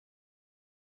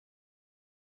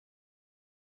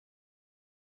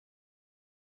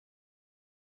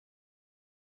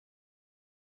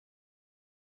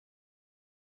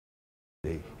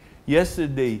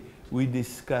Yesterday we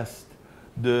discussed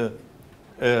the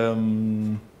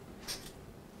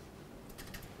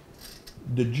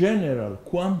general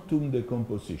quantum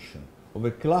decomposition of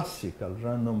a classical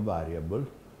random variable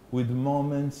with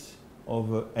moments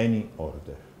of any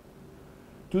order.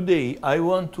 Today I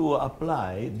want to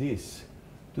apply this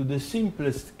to the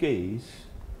simplest case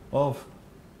of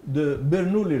the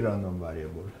Bernoulli random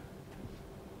variable.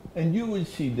 And you will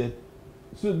see that,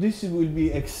 so this will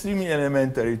be extremely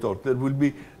elementary talk. There will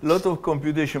be a lot of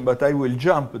computation, but I will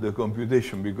jump the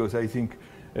computation because I think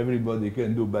everybody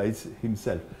can do by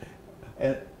himself.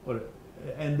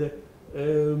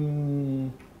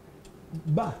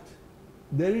 But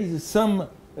there is some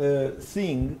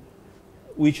thing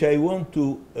which I want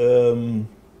to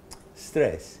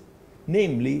stress,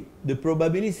 namely the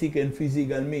probabilistic and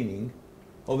physical meaning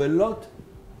of a lot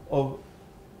of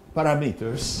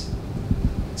parameters,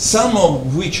 some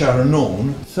of which are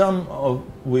known, some of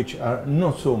which are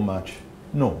not so much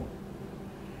known.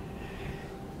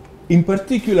 In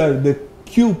particular, the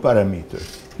Q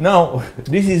parameters. Now,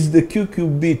 this is the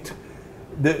QQ bit.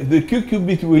 The QQ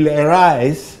bit will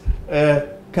arise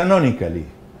canonically.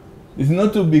 It's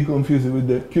not to be confused with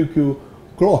the QQ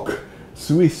clock,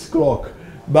 Swiss clock.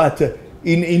 But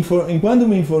in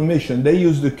quantum information, they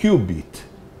use the Q bit.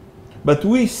 But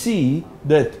we see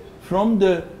that from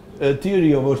the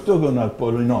theory of orthogonal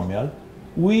polynomial,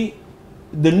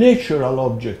 the natural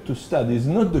object to study is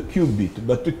not the Q bit,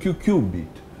 but the QQ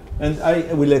bit. And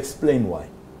I will explain why.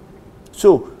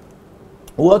 So,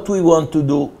 what we want to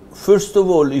do, first of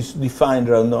all, is define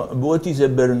what is a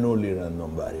Bernoulli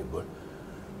random variable.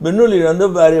 Bernoulli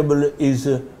random variable is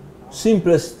the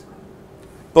simplest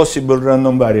possible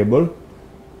random variable.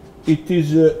 It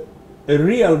is a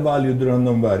real valued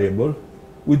random variable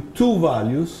with two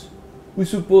values. We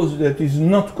suppose that is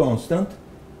not constant,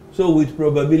 so with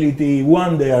probability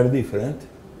 1 they are different.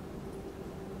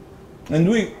 And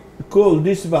we call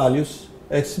these values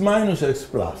x minus x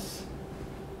plus.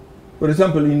 For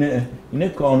example, in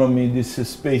economy, this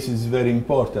space is very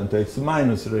important. X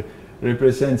minus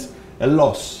represents a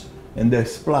loss, and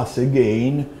x plus a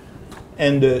gain.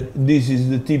 And this is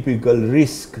the typical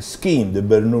risk scheme, the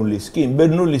Bernoulli scheme.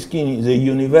 Bernoulli scheme is a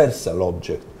universal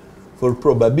object for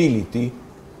probability,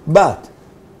 but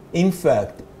in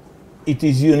fact, it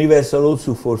is universal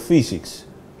also for physics,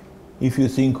 if you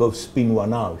think of spin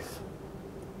 1/2.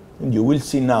 And you will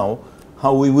see now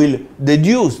how we will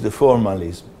deduce the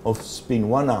formalism of spin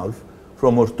 1/2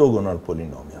 from orthogonal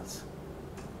polynomials.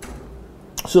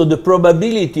 So the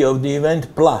probability of the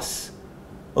event plus,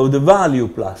 of the value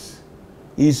plus,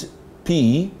 is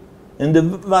P, and the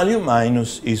value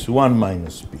minus is 1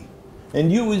 minus P.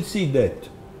 And you will see that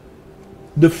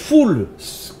the full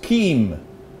scheme,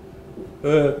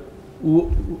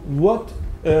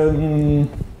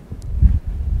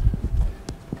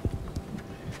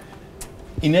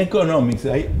 in economics,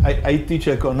 I teach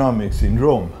economics in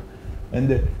Rome,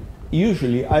 and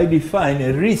usually I define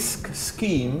a risk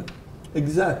scheme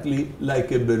exactly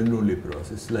like a Bernoulli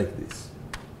process, like this.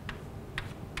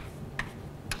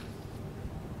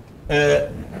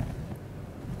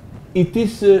 It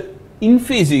is in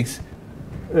physics,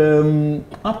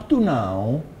 up to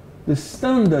now, the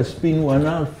standard spin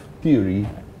 1/2 theory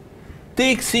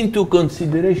takes into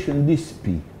consideration this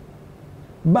P.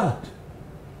 But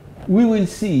we will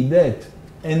see that,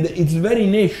 and it's very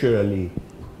naturally,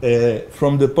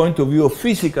 from the point of view of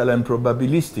physical and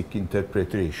probabilistic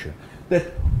interpretation,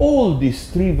 that all these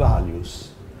three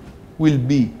values will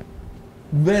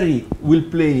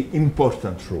play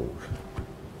important role.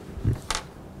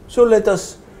 So let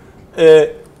us,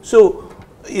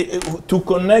 to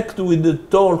connect with the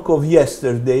talk of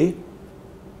yesterday,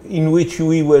 in which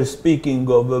we were speaking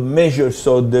of measures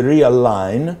of the real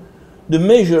line, the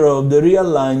measure of the real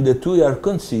line that we are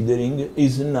considering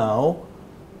is now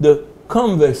the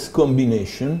converse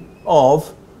combination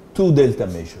of two delta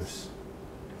measures.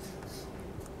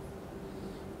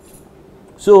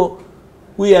 So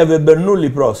we have a Bernoulli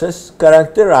process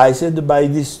characterized by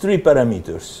these three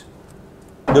parameters.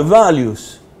 The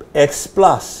values x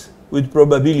plus with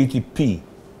probability P,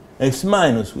 x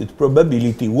minus with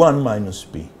probability 1 minus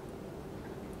P.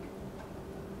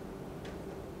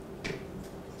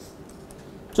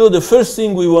 So the first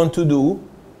thing we want to do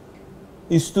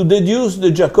is to deduce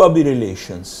the Jacobi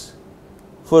relations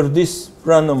for these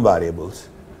random variables,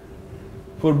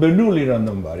 for Bernoulli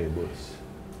random variables.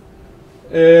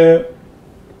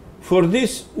 For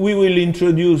this, we will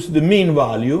introduce the mean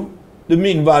value. The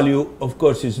mean value, of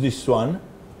course, is this one,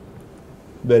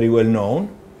 very well known.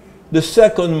 The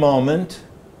second moment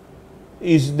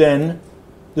is then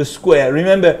the square.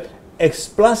 Remember, x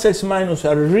plus x minus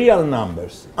are real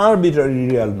numbers, arbitrary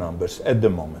real numbers at the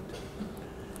moment.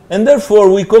 And therefore,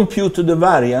 we compute the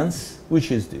variance,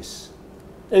 which is this.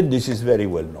 And this is very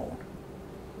well known.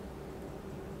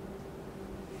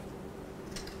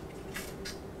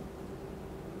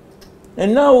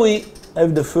 And now we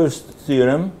have the first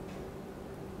theorem.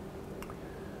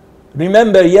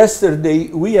 Remember, yesterday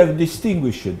we have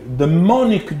distinguished the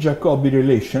monic-Jacobi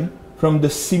relation from the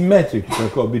symmetric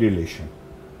Jacobi relation.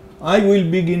 I will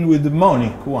begin with the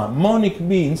monic one. Monic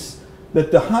means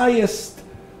that the highest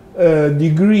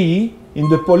degree in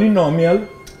the polynomial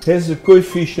has a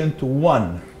coefficient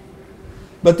 1.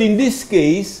 But in this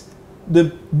case,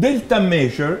 the delta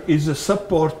measure is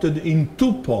supported in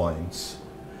 2 points.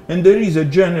 And there is a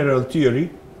general theory,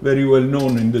 very well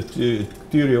known in the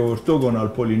theory of orthogonal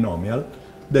polynomial,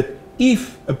 that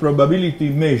if a probability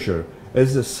measure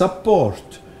has a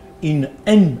support in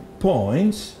n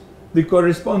points, the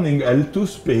corresponding L2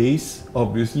 space,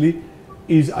 obviously,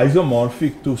 is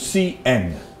isomorphic to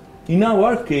Cn. In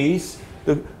our case,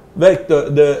 the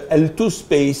L2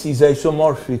 space is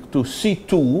isomorphic to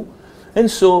C2, and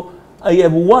so I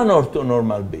have one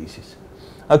orthonormal basis.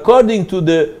 According to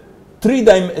the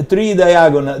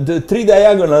three-diagonal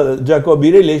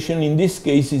Jacobi relation, in this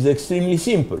case, is extremely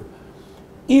simple.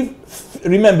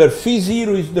 Remember,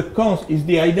 phi0 is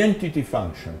the identity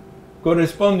function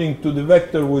corresponding to the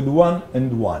vector with 1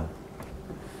 and 1.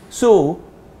 So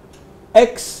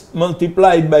x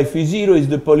multiplied by phi0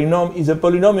 is a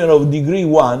polynomial of degree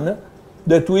 1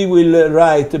 that we will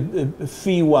write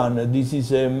phi1. This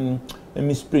is a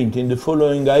misprint. In the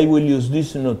following, I will use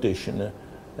this notation.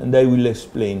 And I will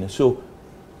explain. So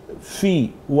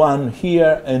phi1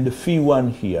 here and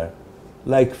phi1 here,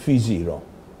 like phi0.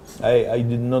 I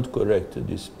did not correct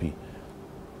this p.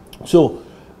 So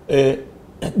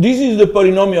this is the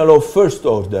polynomial of first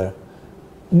order.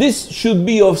 This should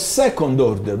be of second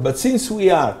order, but since we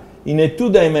are in a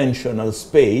two-dimensional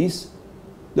space,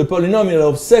 the polynomial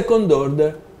of second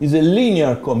order is a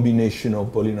linear combination of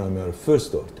polynomial of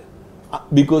first order,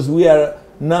 because we are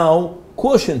now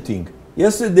quotienting.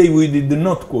 Yesterday we did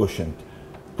not quotient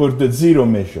for the zero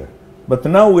measure, but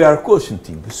now we are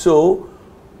quotienting. So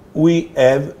we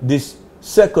have this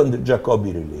second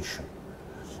Jacobi relation.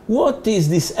 What is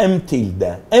this M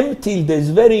tilde? M tilde is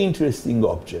a very interesting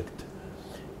object,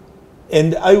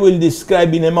 and I will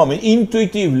describe in a moment.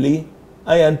 Intuitively,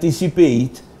 I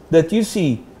anticipate that, you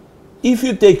see, if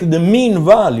you take the mean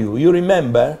value, you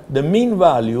remember the mean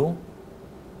value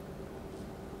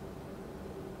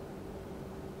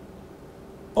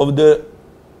of the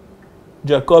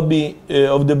Jacobi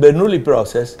of the Bernoulli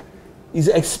process is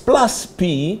x plus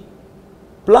p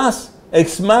plus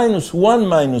x minus 1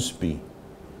 minus p.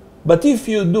 But if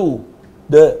you do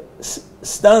the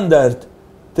standard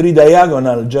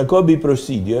three-diagonal Jacobi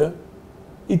procedure,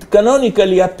 it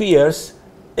canonically appears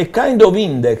a kind of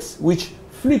index which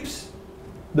flips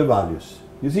the values.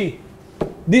 You see,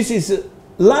 this is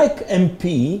like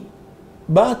MP,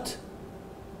 but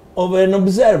of an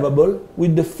observable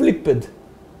with the flipped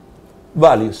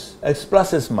values, x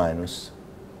plus, x minus.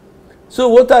 So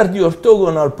what are the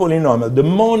orthogonal polynomial, the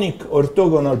monic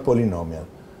orthogonal polynomial?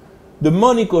 The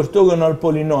monic orthogonal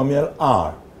polynomial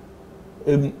are,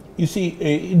 you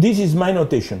see, this is my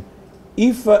notation.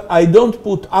 If I don't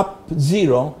put up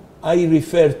 0, I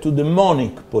refer to the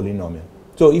monic polynomial.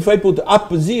 So if I put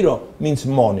up 0, means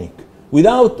monic.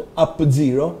 Without up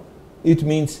 0, it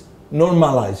means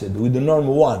normalized with the norm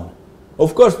 1.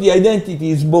 Of course, the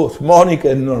identity is both monic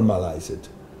and normalized.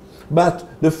 But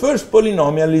the first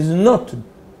polynomial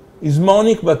is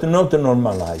monic but not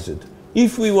normalized.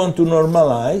 If we want to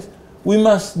normalize, we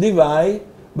must divide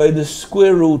by the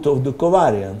square root of the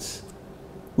covariance,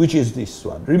 which is this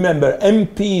one. Remember,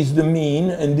 MP is the mean,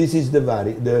 and this is the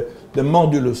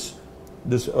modulus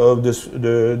of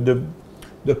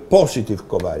the positive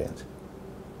covariance,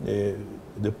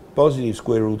 the positive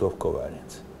square root of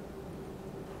covariance.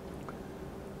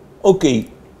 Okay,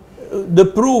 the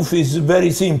proof is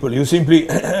very simple. You simply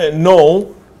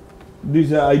know,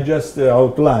 this I just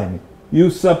outlined. You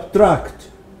subtract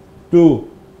to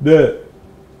the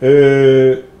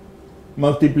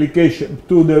multiplication,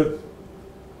 to the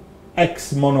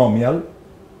x monomial,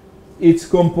 its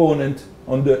component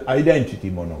on the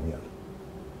identity monomial.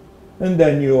 And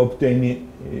then you obtain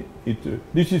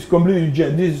it. This is completely,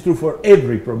 this is true for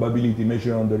every probability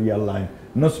measure on the real line,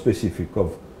 not specific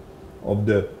of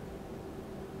the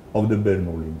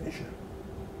Bernoulli measure.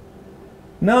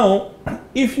 Now,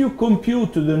 if you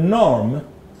compute the norm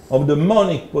of the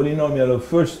monic polynomial of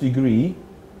first degree,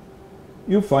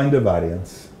 you find the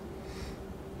variance.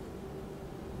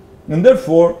 And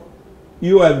therefore,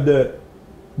 you have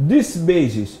this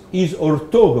basis is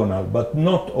orthogonal but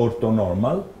not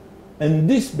orthonormal, and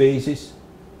this basis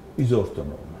is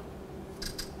orthonormal.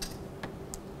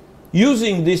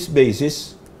 Using this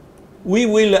basis, we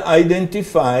will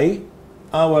identify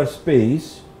our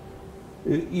space.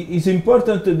 It's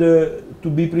important to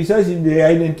be precise in the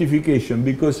identification,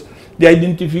 because the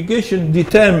identification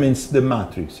determines the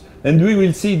matrix. And we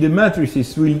will see the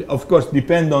matrices will, of course,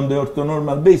 depend on the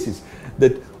orthonormal basis,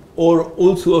 or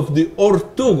also of the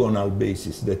orthogonal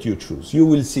basis that you choose. You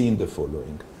will see in the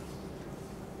following.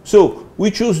 So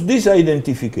we choose this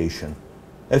identification.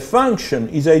 A function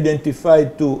is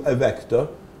identified to a vector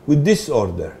with this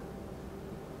order.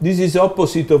 This is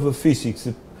opposite of physics.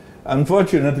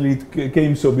 Unfortunately, it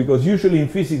came so, because usually in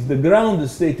physics the ground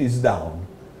state is down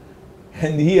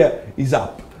and here is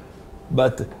up.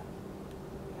 But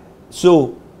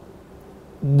so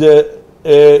the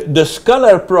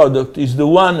scalar product is the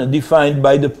one defined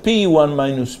by the P1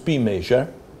 minus P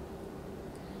measure,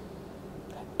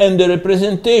 and the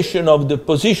representation of the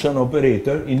position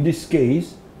operator in this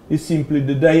case is simply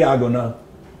the diagonal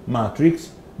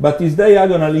matrix, but is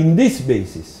diagonal in this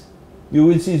basis. You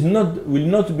will see it will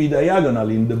not be diagonal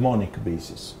in the monic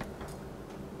basis.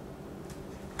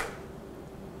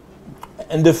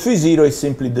 And the phi 0 is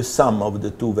simply the sum of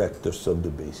the two vectors of the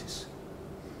basis.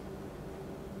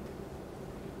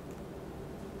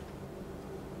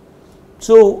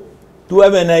 So, to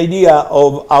have an idea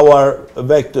of our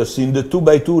vectors in the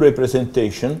 2×2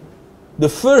 representation, the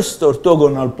first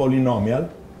orthogonal polynomial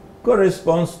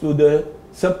corresponds to the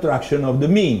subtraction of the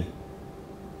mean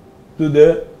to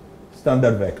the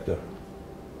standard vector.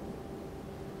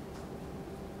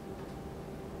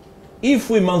 If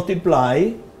we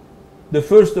multiply the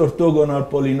first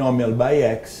orthogonal polynomial by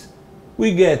x,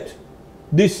 we get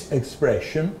this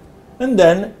expression, and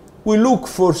then we look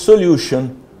for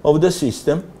solution of the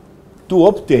system to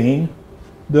obtain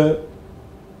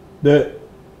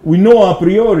we know a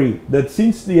priori that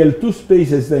since the L2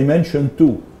 space has dimension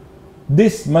 2,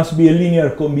 this must be a linear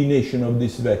combination of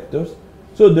these vectors.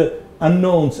 So the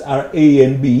unknowns are A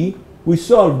and B. We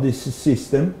solve this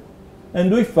system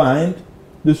and we find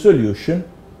the solution,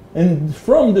 and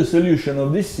from the solution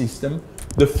of this system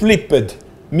the flipped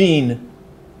mean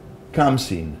comes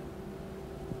in.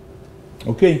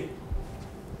 Okay?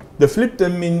 The flipped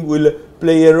mean will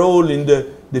play a role in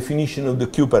the definition of the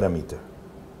Q parameter.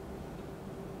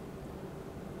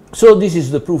 So this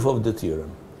is the proof of the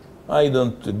theorem. I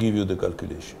don't give you the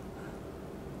calculation.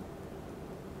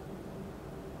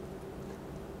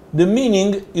 The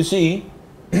meaning, you see,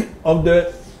 of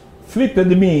the flipped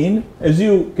mean, as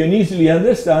you can easily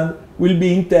understand, will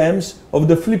be in terms of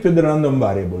the flipped random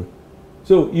variable.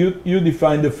 So you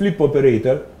define the flip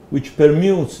operator, which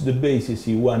permutes the basis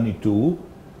E1, E2.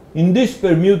 In this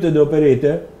permuted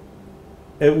operator,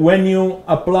 when you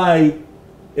apply,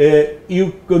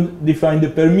 you can define the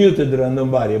permuted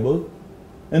random variable,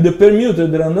 and the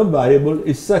permuted random variable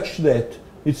is such that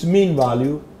its mean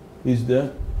value is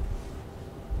the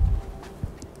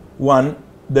one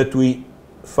that we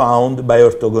found by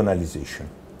orthogonalization.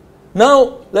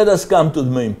 Now let us come to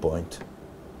the main point.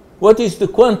 What is the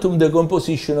quantum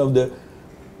decomposition of the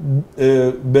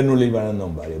Bernoulli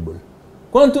random variable?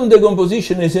 Quantum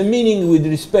decomposition has a meaning with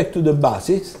respect to the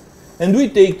basis, and we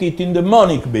take it in the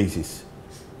monic basis.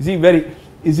 You see,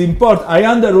 it's important. I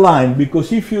underline,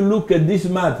 because if you look at this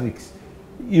matrix,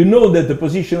 you know that the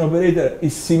position operator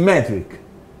is symmetric.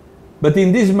 But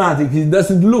in this matrix, it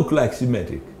doesn't look like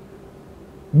symmetric.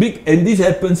 And this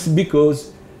happens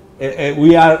because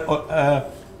we are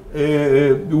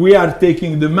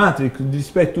taking the matrix with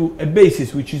respect to a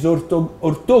basis which is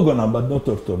orthogonal but not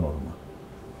orthonormal.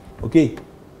 Okay?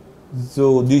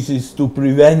 So this is to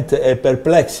prevent a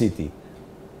perplexity.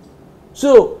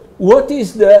 So what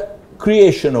is the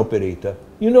creation operator?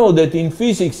 You know that in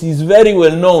physics is very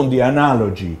well known the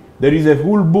analogy. There is a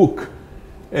whole book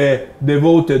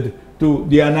devoted to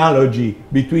the analogy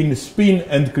between spin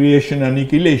and creation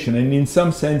annihilation, and in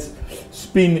some sense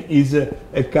spin is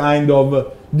a kind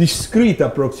of discrete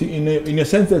approximation in a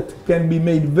sense that can be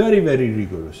made very, very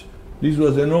rigorous. This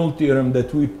was an old theorem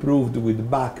that we proved with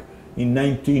Bach in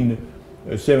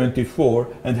 1974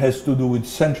 and has to do with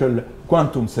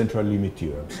quantum central limit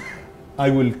theorems. I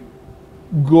will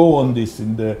go on this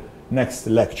in the next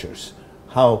lectures.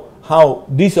 How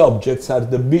these objects are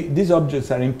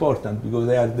important because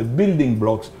they are the building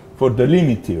blocks for the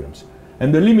limit theorems.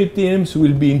 And the limit theorems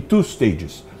will be in two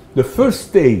stages. The first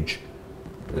stage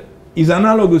is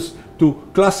analogous to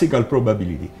classical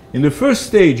probability. In the first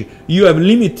stage, you have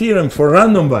limit theorem for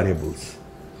random variables.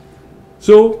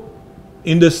 So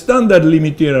in the standard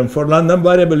limit theorem for random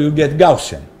variable, you get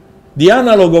Gaussian. The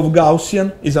analog of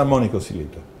Gaussian is harmonic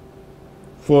oscillator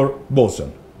for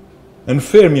boson, and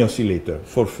Fermi oscillator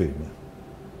for fermion.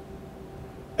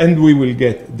 And we will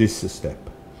get this step.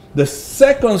 The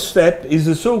second step is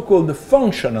the so-called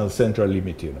functional central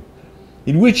limit theorem,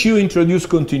 in which you introduce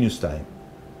continuous time.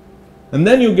 And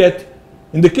then you get,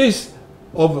 in the case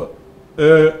of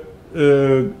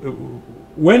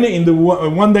when in the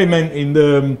one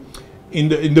dimension,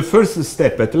 in the first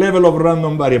step at level of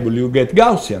random variable you get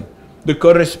Gaussian, the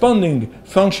corresponding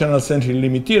functional central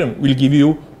limit theorem will give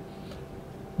you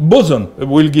boson,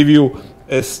 will give you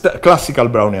a classical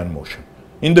Brownian motion.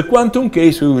 In the quantum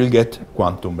case, we will get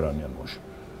quantum Brownian motion.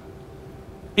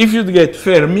 If you get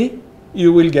Fermi,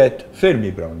 you will get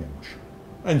Fermi Brownian motion,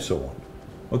 and so on.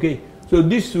 Okay, so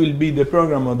this will be the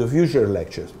program of the future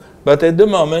lectures. But at the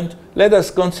moment, let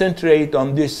us concentrate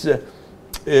on this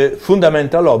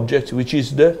fundamental object, which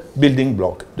is the building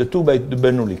block, the 2 by the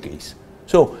Bernoulli case.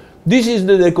 So this is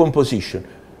the decomposition.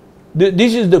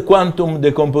 This is the quantum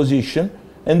decomposition.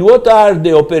 And what are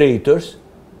the operators?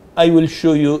 I will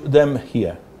show you them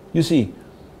here. You see,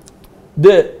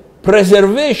 the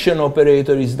preservation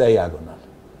operator is diagonal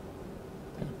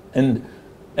and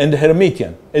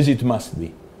Hermitian, as it must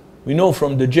be. We know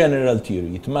from the general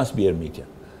theory it must be Hermitian.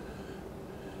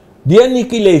 The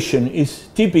annihilation is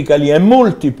typically a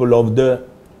multiple of the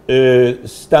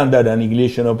standard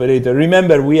annihilation operator.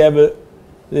 Remember, we have the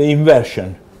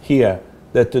inversion here,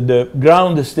 that the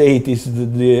ground state is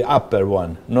the upper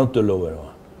one, not the lower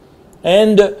one.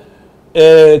 And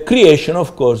creation,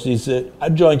 of course, is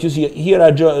adjoint. You see,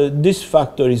 here this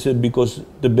factor is because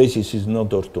the basis is not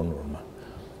orthonormal.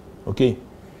 Okay?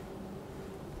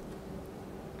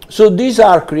 So these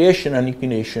are creation,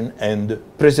 annihilation, and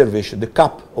preservation, the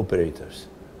CAP operators.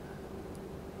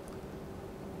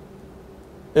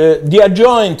 The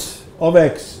adjoint of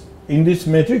X in this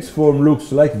matrix form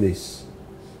looks like this.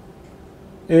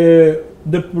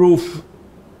 The proof,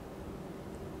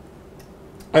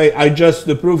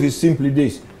 the proof is simply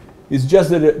this. It's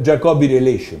just the Jacobi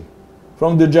relation.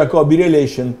 From the Jacobi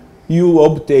relation, you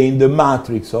obtain the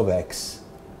matrix of X,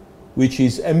 which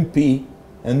is MP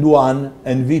and 1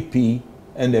 and VP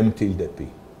and M tilde P.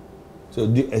 So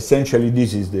essentially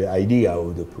this is the idea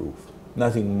of the proof,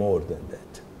 nothing more than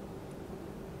that.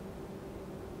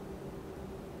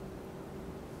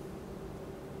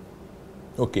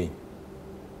 Okay.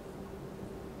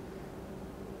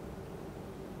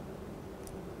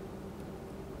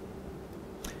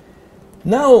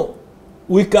 Now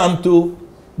we come to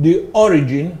the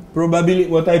origin, probably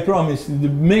what I promised is the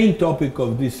main topic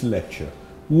of this lecture.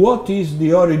 What is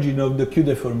the origin of the Q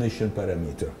deformation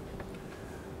parameter?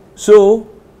 So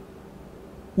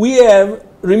we have,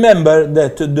 remember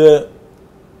that the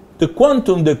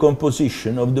quantum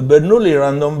decomposition of the Bernoulli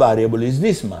random variable is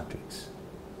this matrix.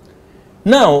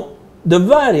 Now the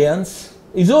variance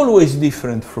is always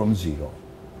different from 0.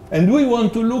 And we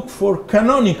want to look for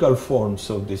canonical forms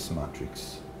of this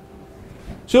matrix.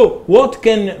 So what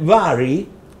can vary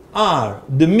are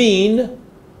the mean,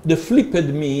 the flipped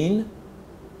mean,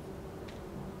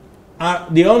 are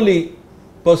the only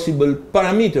possible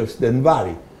parameters that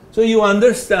vary. So you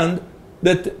understand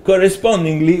that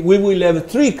correspondingly we will have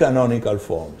 3 canonical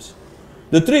forms.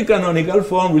 The 3 canonical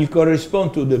forms will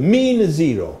correspond to the mean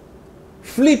 0,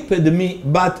 flipped mean,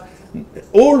 but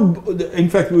all, in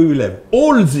fact we will have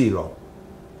all 0.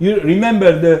 You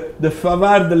remember the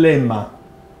Favard lemma,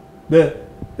 the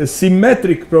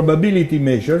symmetric probability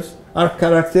measures are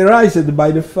characterized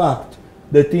by the fact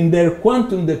that in their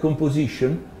quantum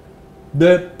decomposition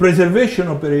the preservation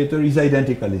operator is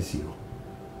identically 0.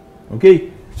 Okay?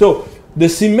 So the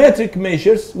symmetric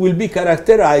measures will be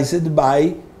characterized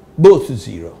by both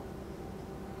 0.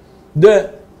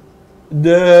 Then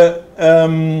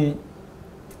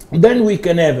we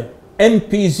can have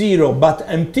MP0 but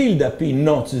M tilde P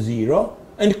not 0,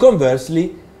 and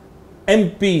conversely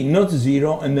MP not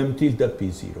 0 and M tilde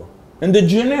P 0. And the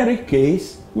generic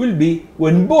case will be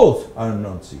when both are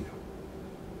not 0.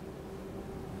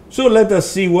 So let us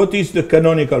see what is the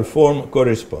canonical form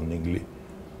correspondingly.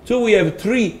 So we have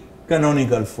 3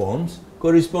 canonical forms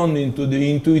corresponding to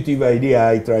the intuitive idea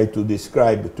I tried to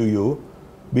describe to you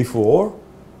before.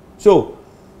 So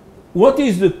what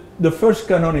is the first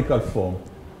canonical form?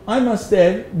 I must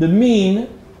have the mean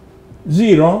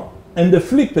 0 and the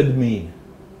flipped mean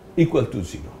equal to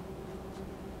 0.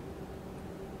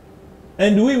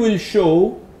 And we will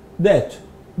show that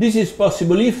this is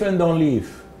possible if and only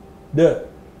if the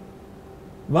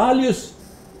values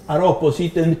are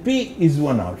opposite and P is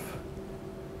 1/2.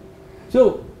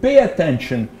 So pay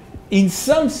attention. in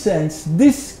some sense,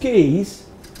 this case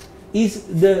is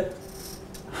the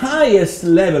highest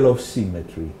level of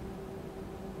symmetry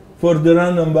for the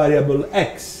random variable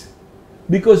x,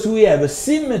 because we have a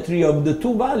symmetry of the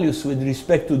two values with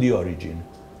respect to the origin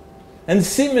and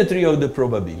symmetry of the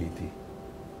probability,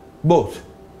 both.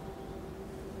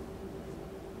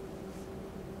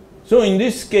 So in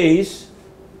this case,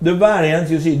 the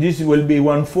variance, you see, this will be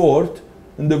 1/4,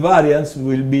 and the variance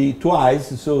will be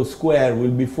twice, so square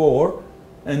will be 4,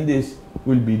 and this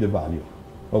will be the value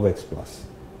of x plus.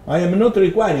 I am not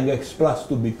requiring x plus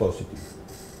to be positive.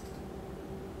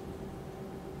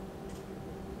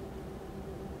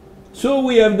 So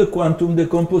we have the quantum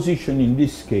decomposition in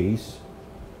this case.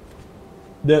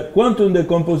 The quantum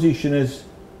decomposition is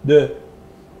the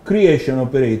creation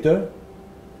operator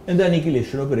and the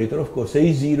annihilation operator. Of course,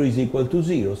 A0 is equal to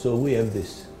 0, so we have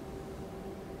this.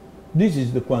 This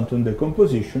is the quantum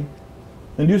decomposition.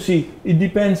 And you see, it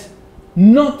depends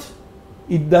not,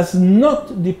 it does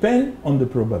not depend on the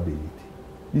probability.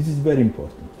 This is very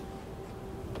important.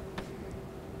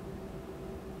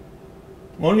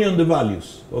 Only on the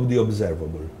values of the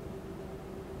observable.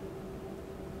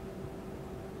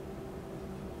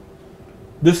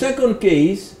 The second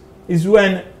case is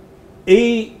when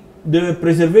the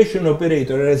preservation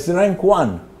operator has rank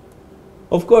 1.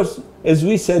 Of course, as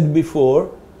we said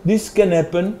before, this can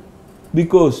happen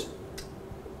because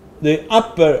the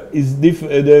upper is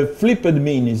the flipped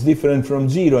mean is different from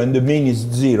 0 and the mean is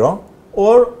 0,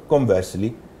 or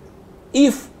conversely,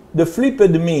 if the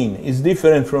flipped mean is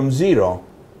different from 0,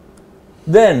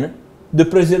 then the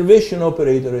preservation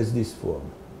operator has this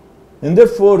form. And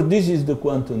therefore, this is the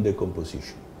quantum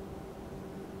decomposition.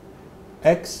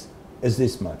 X is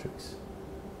this matrix.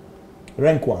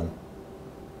 Rank 1.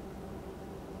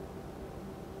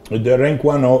 The rank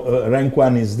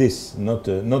 1 is this, not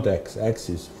X. X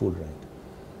is full rank.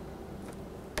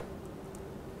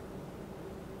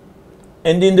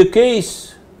 And in the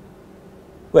case,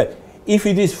 well, if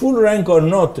it is full rank or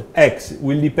not, X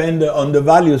will depend on the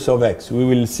values of X. We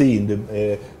will see in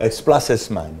the X plus, S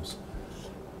minus.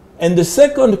 And the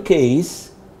second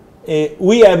case,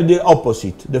 we have the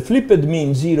opposite. The flipped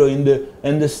mean 0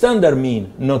 and the standard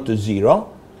mean not 0.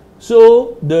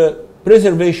 So the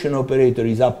preservation operator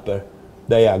is upper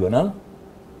diagonal.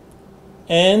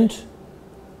 And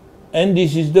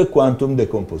this is the quantum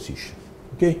decomposition.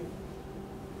 Okay?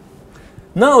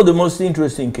 Now the most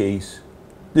interesting case,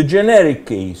 the generic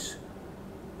case.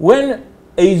 When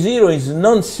A0 is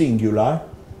non-singular,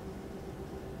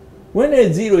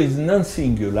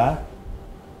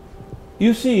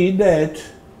 you see that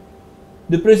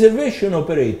the preservation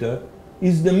operator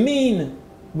is the mean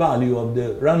value of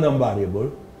the random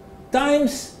variable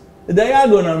times the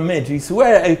diagonal matrix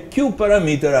where a Q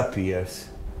parameter appears.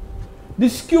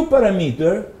 This Q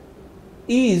parameter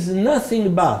is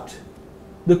nothing but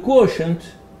the quotient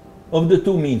of the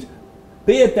two means.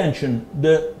 Pay attention,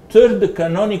 the third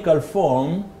canonical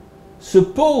form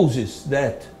supposes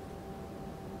that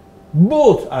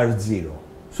both are 0.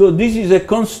 So this is a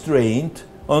constraint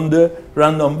on the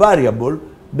random variable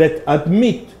that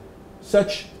admit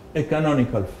such a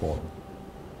canonical form.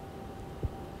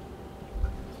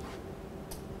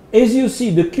 As you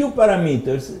see, the Q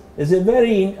parameters is a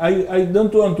very, I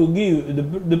don't want to give,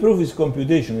 the proof is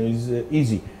computational, it's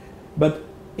easy, but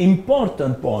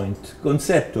important point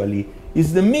conceptually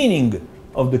is the meaning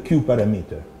of the Q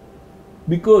parameter.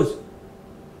 Because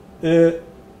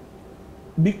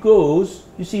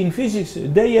you see, in physics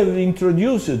they have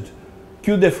introduced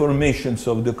Q deformations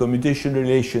of the commutation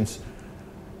relations.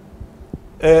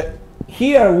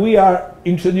 Here we are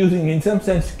introducing, in some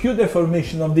sense, Q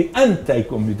deformation of the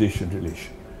anti-commutation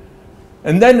relation.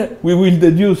 And then we will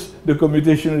deduce the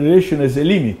commutation relation as a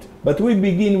limit. But we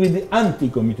begin with the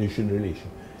anti-commutation relation.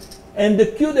 And the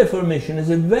Q deformation is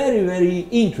a very, very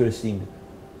interesting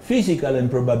physical and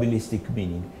probabilistic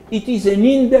meaning. It is an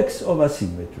index of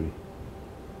asymmetry.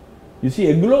 You see,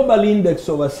 a global index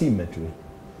of asymmetry.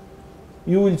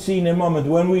 You will see in a moment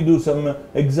when we do some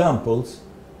examples,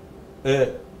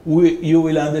 you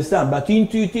will understand. But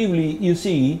intuitively, you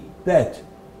see that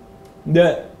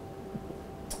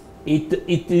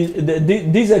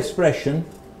this expression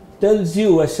tells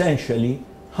you essentially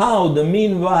how the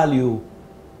mean value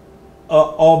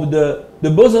of the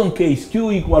boson case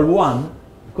Q equal 1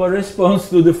 corresponds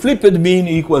to the flipped mean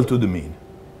equal to the mean.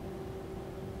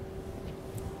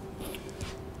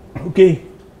 Okay,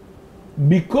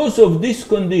 because of this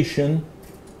condition,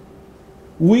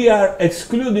 we are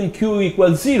excluding Q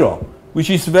equals 0, which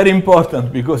is very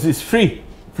important because it's free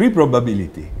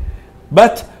probability.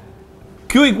 But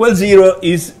Q equals 0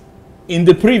 is in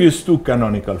the previous two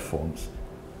canonical forms.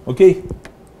 Okay?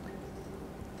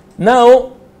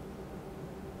 Now,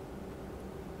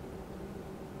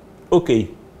 okay.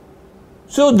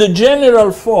 So the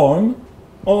general form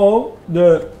of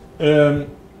the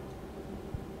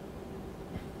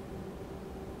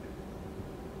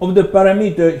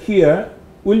parameter here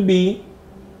will be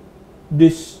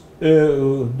this.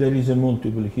 There is a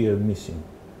multiple here missing,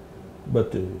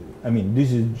 but I mean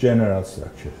this is general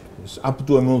structure. It's up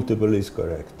to a multiple is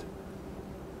correct.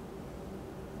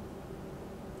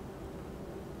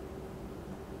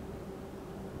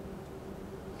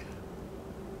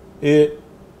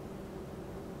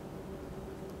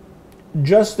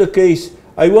 Just the case,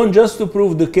 I want just to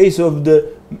prove the case of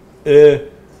the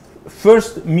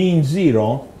first mean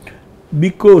zero,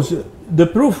 because the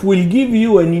proof will give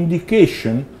you an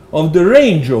indication of the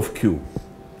range of Q.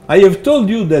 I have told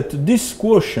you that this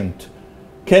quotient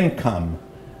can come,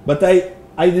 but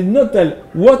I did not tell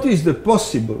what is the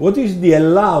possible, what is the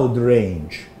allowed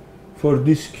range for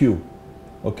this Q,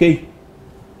 okay?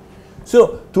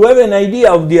 So to have an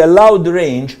idea of the allowed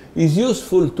range is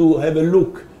useful to have a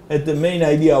look at the main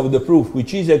idea of the proof,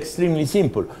 which is extremely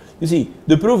simple. You see,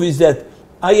 the proof is that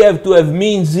I have to have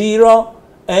mean zero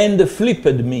and the flipped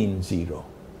mean zero.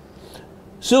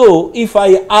 So if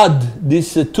I add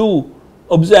these two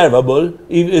observable,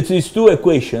 if it is two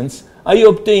equations, I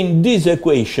obtain this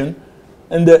equation,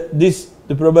 and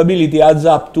the probability adds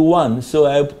up to 1, so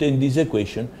I obtain this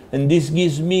equation, and this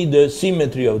gives me the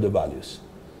symmetry of the values.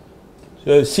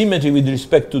 So symmetry with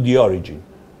respect to the origin.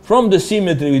 From the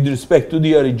symmetry with respect to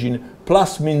the origin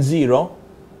plus mean zero,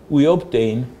 we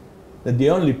obtain that the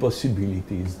only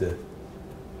possibility is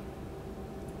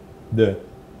the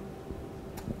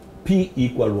p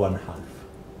equal 1/2.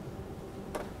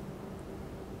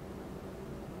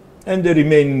 And the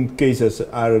remaining cases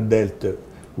are dealt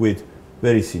with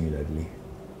very similarly.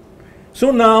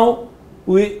 So now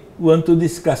we want to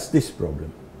discuss this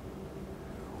problem.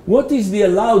 What is the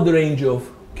allowed range of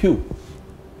Q?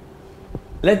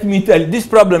 Let me tell you, this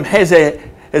problem has a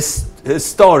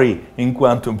story in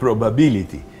quantum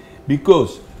probability,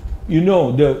 because you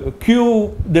know the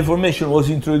Q deformation was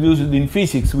introduced in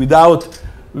physics without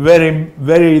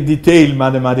very detailed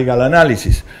mathematical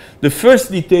analysis. The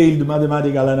first detailed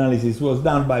mathematical analysis was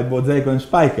done by Bozzecco and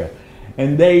Speicher,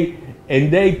 and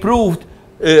they proved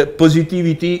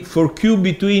positivity for Q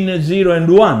between 0 and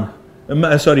 1.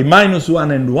 Sorry,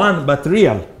 -1 and 1, but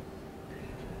real.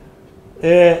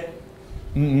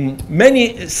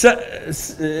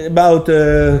 About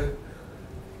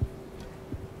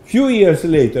few years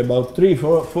later, about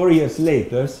 3-4 years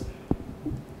later,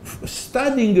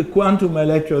 studying quantum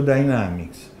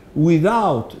electrodynamics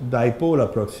without dipole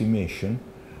approximation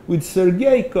with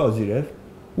Sergei Kozyrev,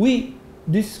 we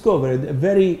discovered a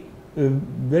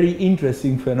very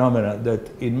interesting phenomenon that,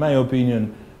 in my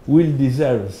opinion, will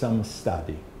deserve some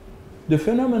study. The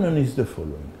phenomenon is the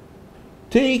following.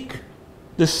 Take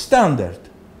the standard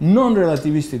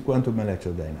non-relativistic quantum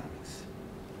electrodynamics.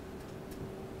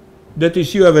 That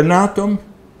is, you have an atom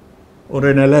or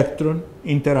an electron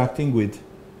interacting with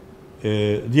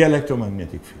the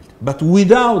electromagnetic field, but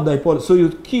without dipole, so you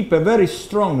keep a very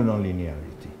strong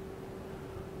nonlinearity.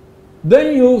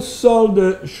 Then you solve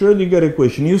the Schrödinger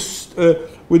equation.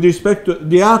 With respect to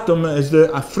the atom as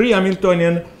a free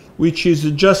Hamiltonian, which is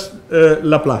just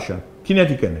Laplacian,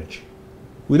 kinetic energy,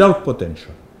 without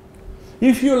potential.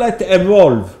 If you let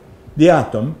evolve the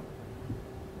atom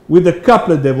with a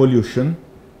coupled evolution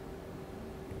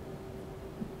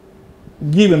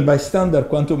given by standard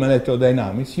quantum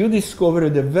electrodynamics, you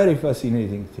discovered a very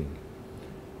fascinating thing.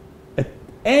 At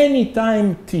any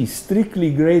time t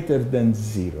strictly greater than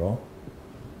 0,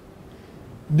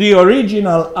 the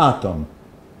original atom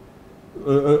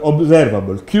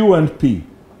observable, Q and P,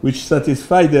 which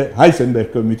satisfy the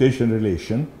Heisenberg commutation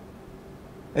relation,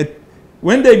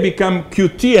 when they become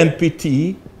Qt and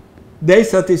Pt, they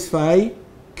satisfy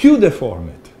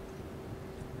Q-deformed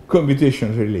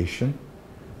commutation relation,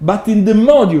 but in the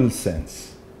module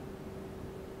sense.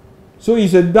 So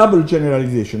it's a double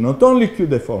generalization, not only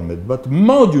Q-deformed, but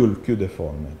module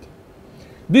Q-deformed.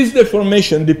 This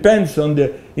deformation depends on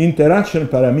the interaction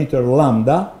parameter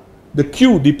lambda. The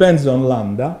Q depends on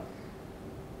lambda.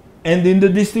 And in the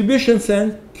distribution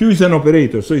sense, Q is an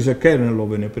operator, so it's a kernel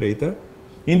of an operator.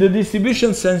 In the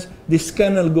distribution sense, this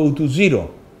kernel goes to 0.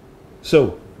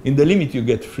 So in the limit, you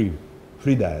get free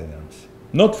diagrams,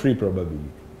 not free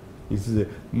probability. It's a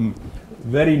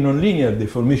very nonlinear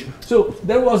deformation. So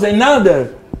there was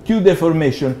another Q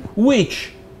deformation,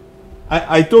 which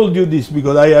I told you this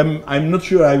because I'm not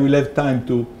sure I will have time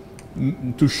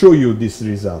to show you this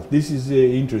result. This is an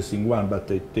interesting one,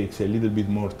 but it takes a little bit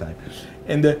more time.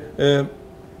 And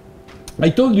I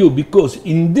told you because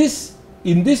in this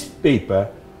paper,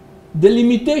 the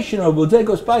limitation of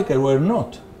Bouzeiko-Speicher were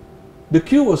not. The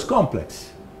Q was complex.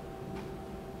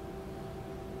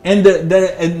 And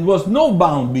there was no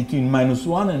bound between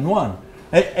 -1 and 1.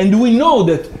 And we know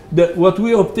that what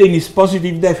we obtain is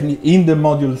positive definite in the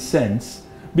module sense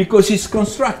because it's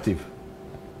constructive.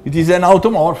 It is an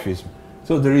automorphism.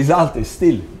 So the result is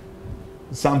still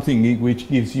something which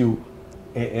gives you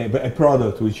a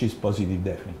product which is positive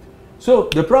definite. So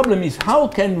the problem is how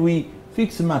can we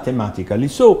fix mathematically?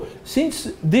 So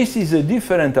since this is a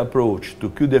different approach to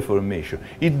Q deformation,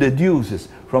 it deduces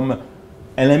from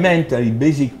elementary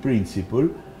basic principle,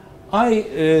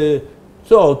 I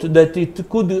thought that it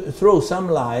could throw some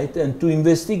light and to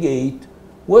investigate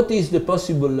what is the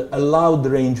possible allowed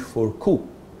range for Q.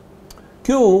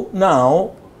 Q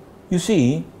now, you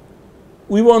see,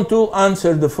 we want to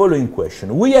answer the following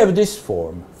question. We have this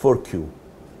form for Q.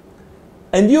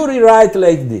 And you rewrite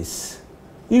like this.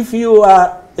 If you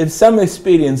have some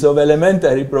experience of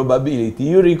elementary probability,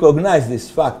 you recognize this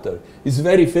factor. It's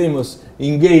very famous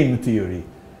in game theory,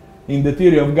 in the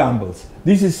theory of gambles.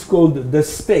 This is called the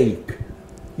stake.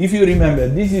 If you remember,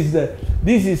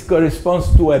 this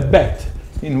corresponds to a bet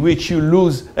in which you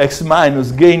lose x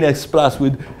minus, gain x plus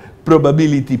with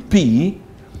probability p.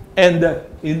 And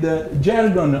in the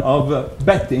jargon of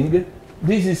betting,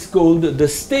 this is called the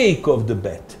stake of the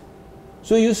bet.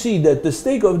 So you see that the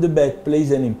stake of the bet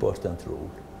plays an important role.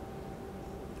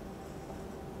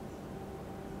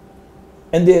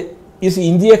 And you see,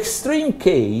 in the extreme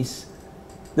case,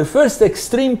 the first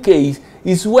extreme case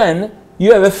is when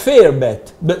you have a fair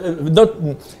bet, but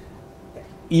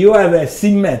you have a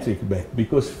symmetric bet,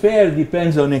 because fair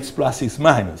depends on x plus x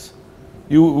minus.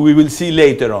 We will see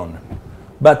later on.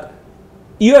 But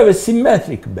you have a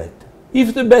symmetric bet.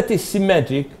 If the bet is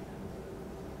symmetric,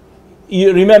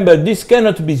 you remember this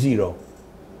cannot be 0,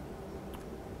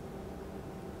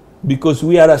 because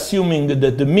we are assuming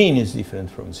that the mean is different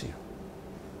from 0.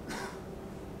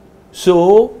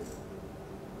 So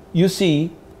you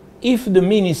see, if the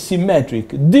mean is symmetric,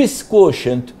 this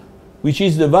quotient, which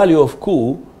is the value of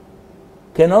Q,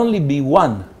 can only be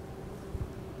 1.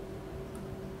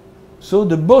 So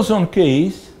the boson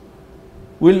case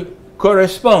will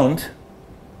correspond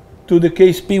to the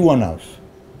case P1/2.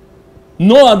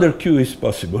 No other Q is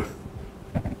possible.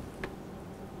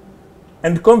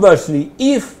 And conversely,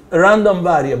 if a random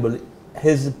variable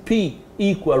has P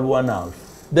equal 1/2,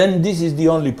 then this is the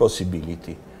only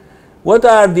possibility. What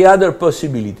are the other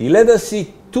possibilities? Let us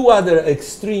see two other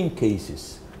extreme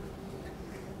cases.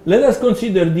 Let us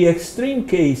consider the extreme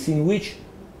case in which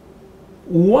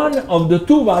one of the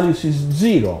two values is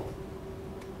 0.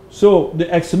 So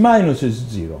the x minus is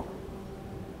 0.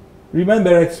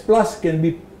 Remember, x plus can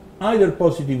be either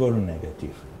positive or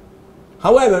negative.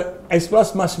 However, x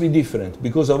plus must be different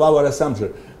because of our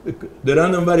assumption. The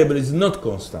random variable is not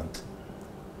constant.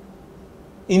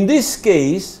 In this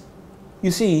case,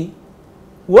 you see,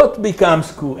 what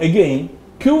becomes Q? Again,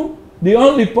 Q, the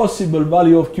only possible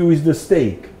value of Q is the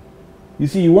stake. You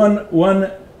see, 1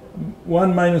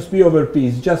 minus P over P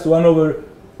is just 1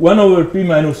 over P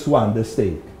minus 1, the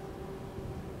stake.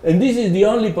 And this is the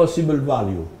only possible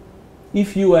value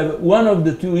if you have one of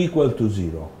the two equal to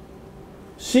 0.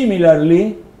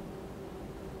 Similarly,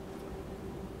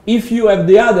 if you have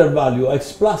the other value,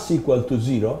 x plus equal to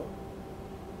 0,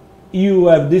 you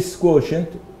have this quotient,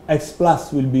 x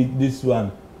plus will be this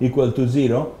one equal to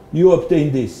 0, you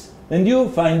obtain this, and you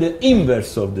find the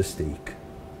inverse of the stake.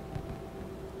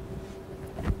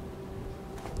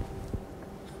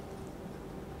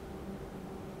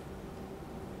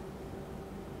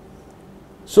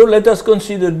 So let us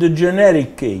consider the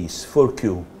generic case for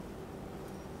Q.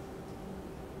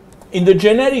 In the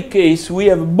generic case, we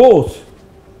have both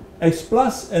x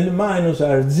plus and minus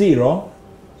are 0.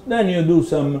 Then you do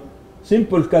some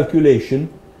simple calculation,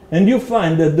 and you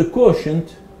find that the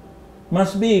quotient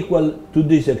must be equal to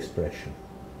this expression.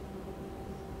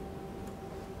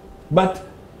 But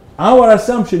our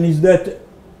assumption is that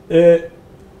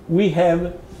we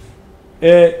have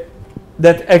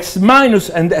that x minus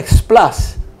and x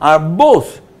plus are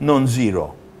both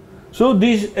non-zero. So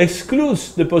this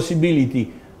excludes the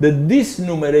possibility that this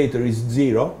numerator is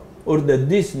 0 or that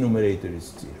this numerator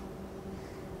is 0.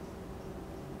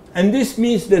 And this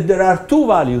means that there are two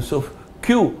values of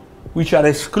Q which are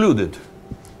excluded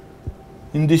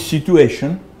in this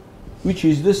situation, which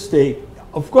is the stake.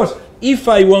 Of course, if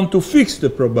I want to fix the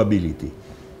probability,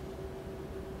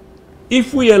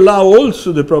 if we allow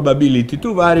also the probability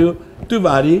to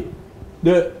vary,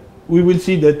 we will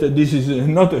see that this is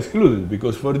not excluded,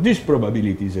 because for this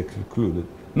probability is excluded,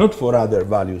 not for other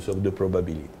values of the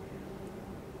probability.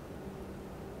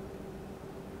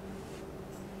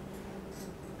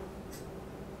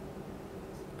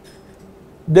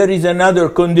 there is another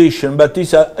condition, but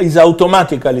this is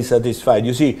automatically satisfied.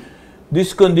 You see,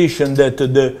 this condition that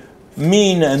the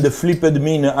mean and the flipped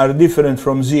mean are different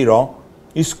from 0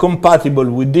 is compatible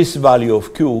with this value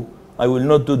of Q. I will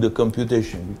not do the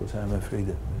computation because I'm afraid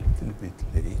I'm a little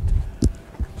bit late.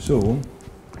 So,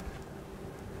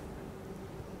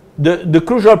 the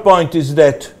crucial point is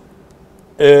that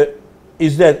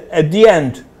at the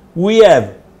end we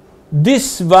have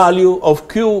this value of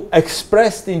Q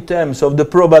expressed in terms of the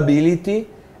probability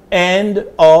and,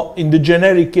 in the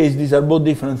generic case, these are both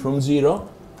different from 0,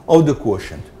 of the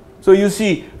quotient. So you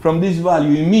see from this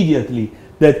value immediately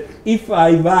that if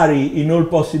I vary in all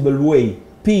possible way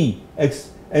P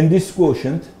X and this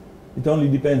quotient, it only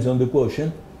depends on the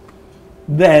quotient,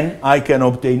 then I can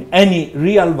obtain any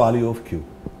real value of Q,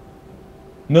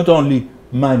 not only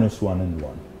 -1 and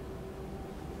 1.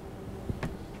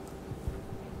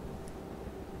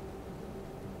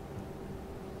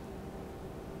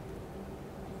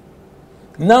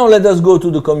 Now let us go to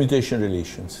the commutation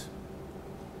relations.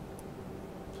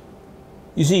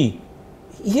 You see,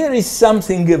 here is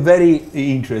something very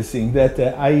interesting that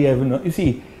I have no. You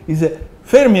see,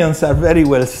 fermions are very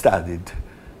well studied.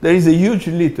 There is a huge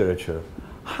literature.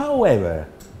 However,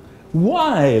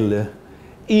 while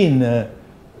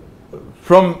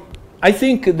I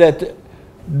think that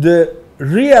the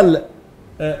real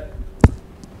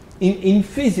in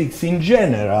physics in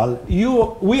general,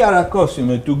 we are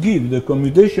accustomed to give the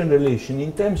commutation relation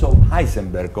in terms of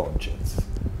Heisenberg objects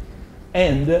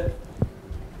and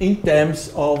in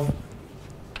terms of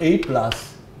A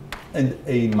plus and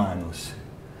A minus.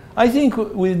 I think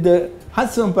with the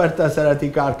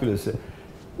Hudson-Partas-Arati calculus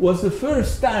was the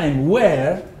first time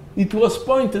where it was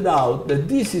pointed out that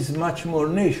this is much more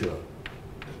natural.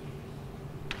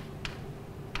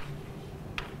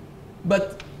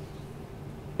 But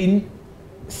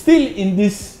still in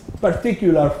this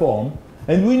particular form,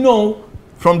 and we know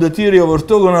from the theory of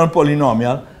orthogonal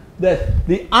polynomial that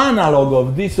the analog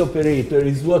of this operator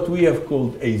is what we have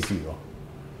called A0.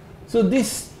 So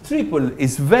this triple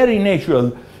is very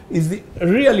natural, is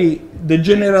really the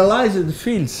generalized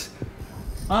fields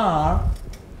are,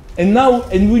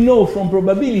 and we know from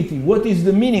probability what is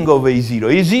the meaning of A0.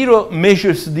 A0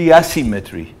 measures the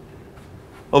asymmetry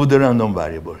of the random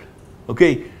variable.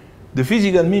 Okay? The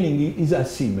physical meaning is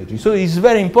asymmetry, so it's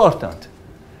very important.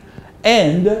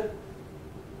 And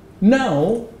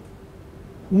now,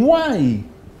 why?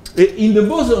 In the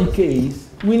boson case,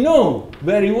 we know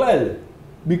very well,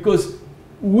 because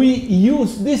we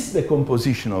use this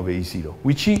decomposition of A0,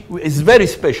 which is very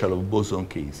special of boson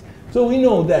case. So we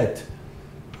know that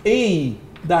A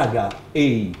daga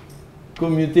A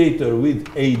commutator with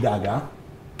A daga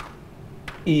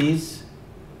is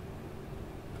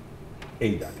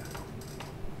A daga.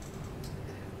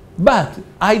 But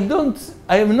I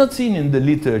have not seen in the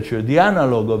literature the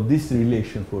analog of this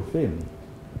relation for Fermi.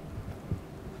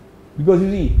 Because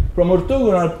you see, from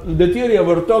the theory of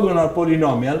orthogonal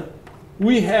polynomial,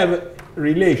 we have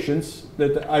relations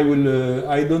that I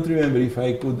don't remember if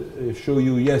I could show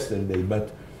you yesterday,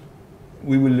 but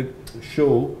we will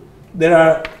show. There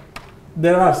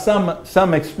are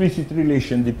some explicit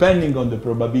relation depending on the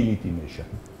probability measure.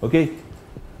 Okay?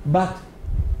 But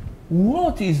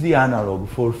what is the analog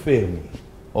for Fermi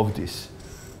of this?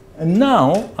 And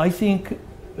now, I think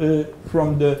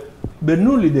from the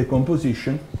Bernoulli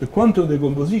decomposition, the quantum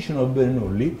decomposition of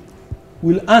Bernoulli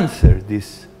will answer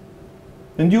this.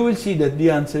 And you will see that the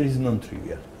answer is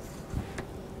non-trivial.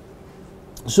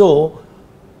 So,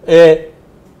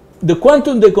 the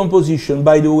quantum decomposition,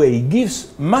 by the way,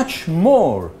 gives much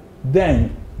more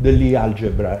than the Lie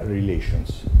algebra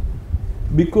relations.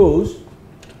 Because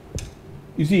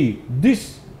you see,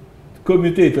 this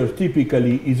commutator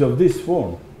typically is of this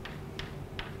form.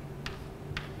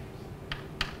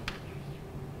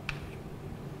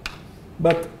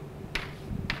 But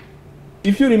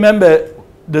if you remember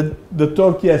the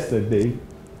talk yesterday,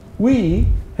 we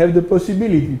have the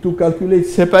possibility to calculate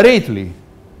separately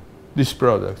these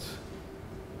products.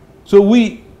 So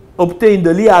we obtain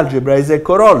the Lie algebra as a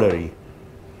corollary.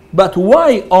 But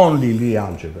why only Lie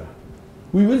algebra?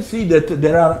 We will see that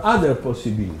there are other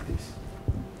possibilities.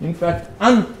 In fact,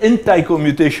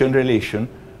 anti-commutation relation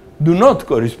do not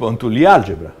correspond to Lie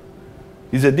algebra.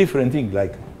 It's a different thing,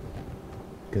 like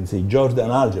you can say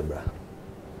Jordan algebra.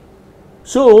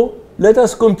 So let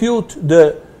us compute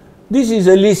this is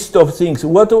a list of things.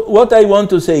 What I want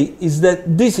to say is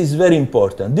that this is very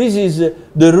important. This is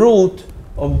the root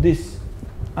of this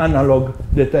analog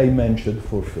that I mentioned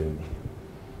for Fermi.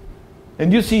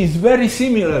 And you see, it's very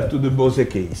similar to the Bose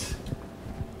case.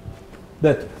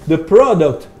 That the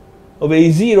product of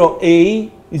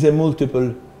A0A is a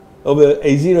multiple of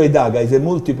A0 Adaga is a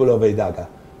multiple of Adaga.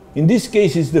 In this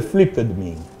case, it's the flipped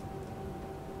mean.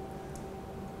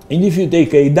 And if you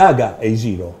take Adaga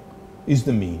A0, is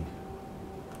the mean.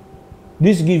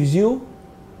 This gives you,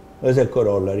 as a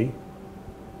corollary,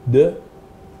 the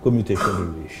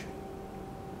commutation relation.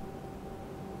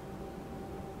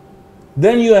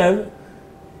 Then you have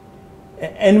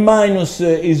n minus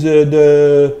is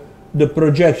the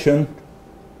projection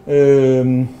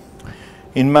in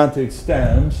matrix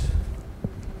terms.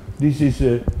 This is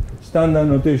a standard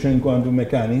notation in quantum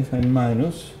mechanics. N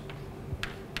minus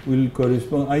will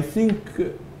correspond. I think.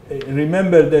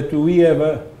 Remember that we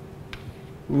have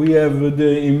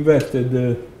the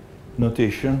inverted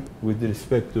notation with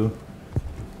respect to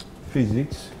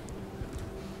physics,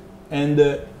 and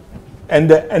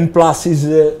n plus is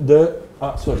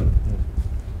sorry.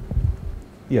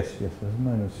 Yes,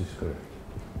 minus is correct.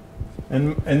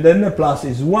 And then the plus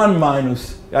is 1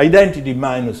 minus identity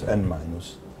minus n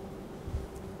minus.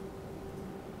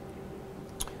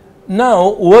 Now,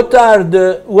 what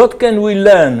can we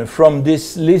learn from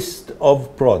this list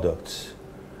of products?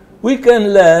 We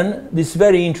can learn this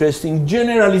very interesting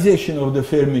generalization of the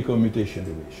Fermi commutation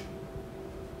relation.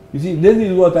 You see, this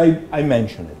is what I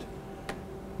mentioned.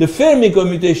 The Fermi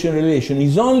commutation relation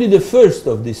is only the first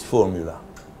of this formula.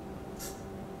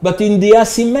 But in the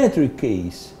asymmetric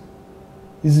case,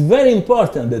 it's very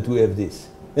important that we have this.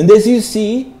 And as you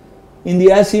see, in the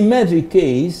asymmetric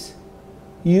case,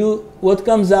 what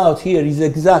comes out here is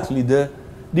exactly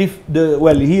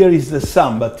well, here is the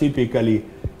sum, but typically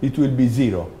it will be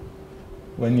 0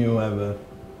 when you have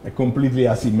a completely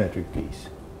asymmetric case.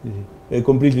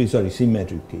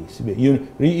 Symmetric case.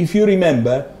 If you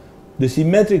remember, the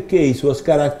symmetric case was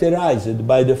characterized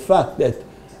by the fact that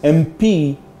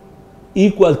MP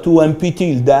equal to MP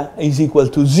tilde is equal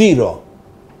to 0.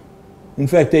 In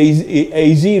fact,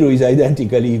 A0 is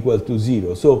identically equal to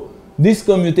 0. So this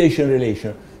commutation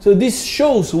relation. So this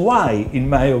shows why, in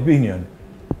my opinion,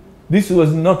 this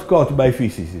was not caught by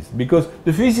physicists, because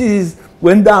the physicists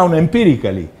went down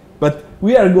empirically, but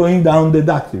we are going down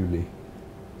deductively.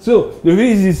 So the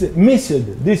physicists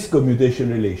missed this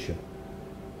commutation relation.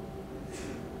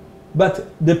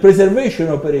 But the preservation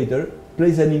operator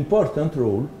plays an important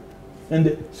role.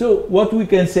 And so what we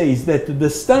can say is that the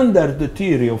standard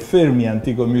theory of Fermi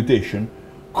anti-commutation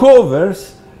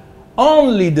covers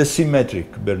only the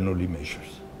symmetric Bernoulli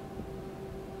measures,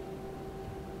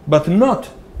 but not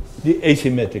the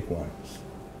asymmetric ones.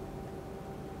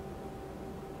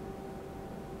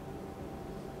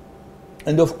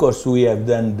 And of course we have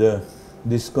then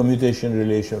this commutation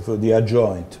relation for the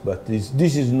adjoint, but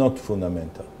this is not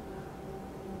fundamental.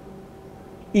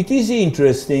 It is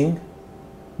interesting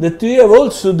that we have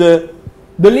also the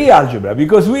Lie algebra,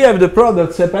 because we have the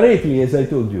product separately, as I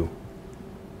told you.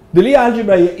 The Lie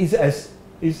algebra is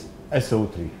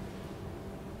SO3,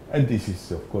 and this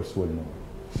is of course well known.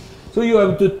 So you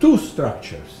have the two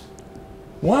structures.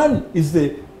 One is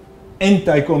the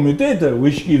anti-commutator,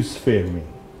 which gives Fermi,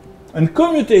 and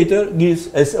commutator gives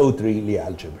SO3 Lie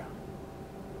algebra.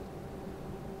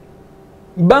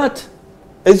 But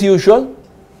as usual,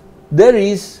 there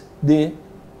is the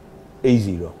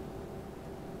A0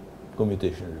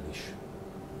 commutation relation.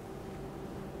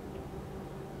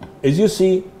 As you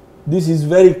see, this is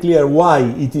very clear why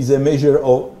it is a measure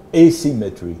of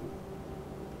asymmetry.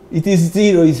 It is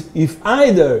 0 if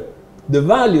either the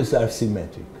values are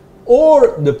symmetric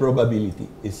or the probability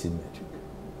is symmetric.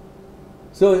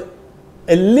 So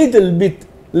a little bit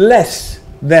less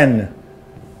than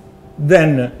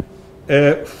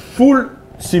full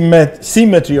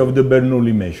symmetry of the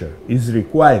Bernoulli measure is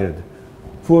required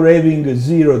for having a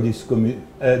 0 this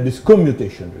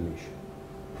commutation relation.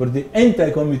 For the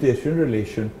anti-commutation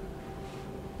relation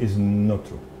is not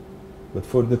true, but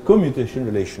for the commutation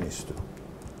relation is true.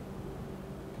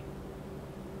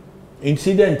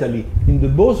 Incidentally, in the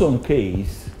boson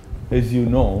case, as you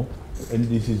know, and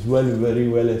this is very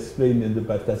well explained in the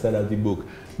Parthasarathi book,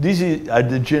 these are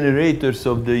the generators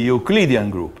of the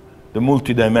Euclidean group, the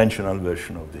multidimensional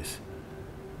version of this.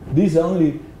 These are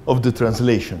only of the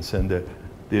translations and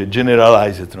the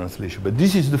generalized translation, but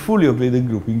this is the full Euclidean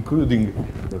group, including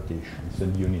rotations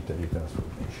and unitary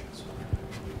transformations.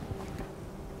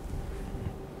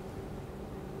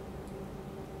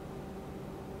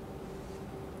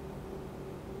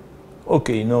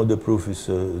 Okay, now the proof is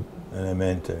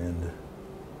elementary. And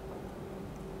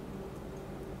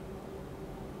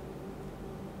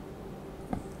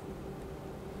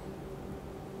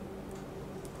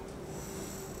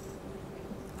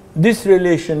this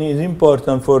relation is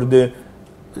important for the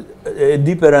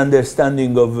deeper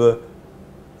understanding of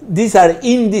these are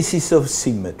indices of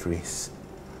symmetries.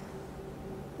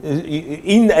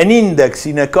 An index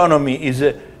in economy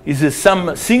is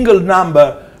some single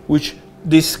number which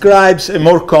describes a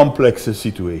more complex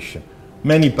situation,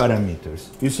 many parameters.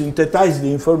 You synthesize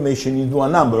the information into a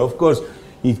number. Of course,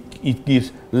 it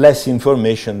gives less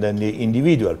information than the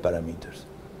individual parameters.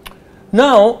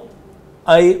 Now,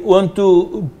 I want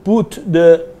to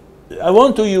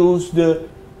use the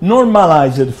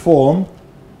normalized form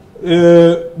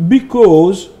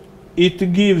because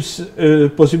it gives a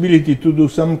possibility to do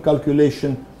some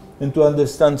calculation and to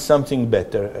understand something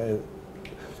better.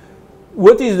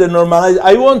 What is the normalized?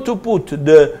 I want to put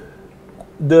the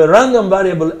random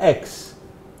variable x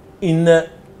in a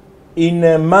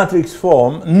matrix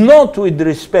form, not with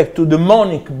respect to the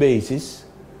monic basis,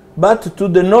 but to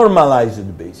the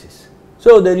normalized basis.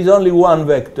 So there is only one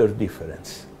vector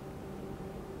difference.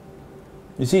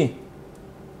 You see?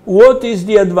 What is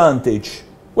the advantage?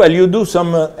 Well, you do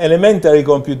some elementary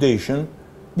computation.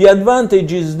 The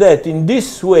advantage is that in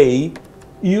this way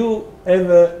you have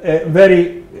a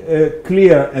very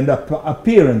clear and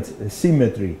apparent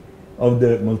symmetry of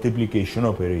the multiplication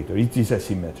operator. It is a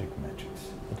symmetric matrix,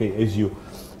 okay, as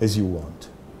you want.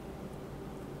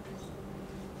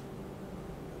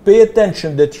 Pay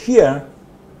attention that here,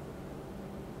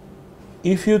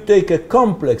 if you take a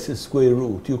complex square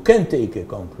root, you can take a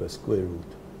complex square root.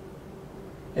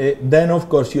 Then, of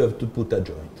course, you have to put a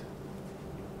joint.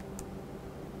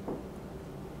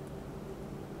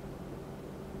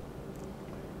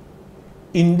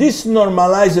 In this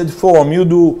normalized form, you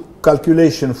do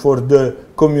calculation for the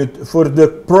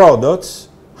products,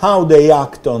 how they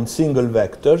act on single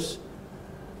vectors,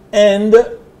 and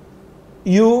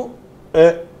you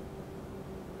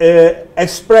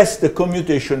express the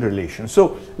commutation relation.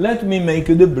 So let me make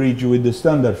the bridge with the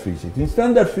standard physics. In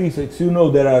standard physics, you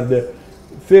know there are the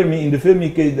Fermi, in the Fermi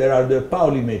case, there are the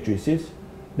Pauli matrices,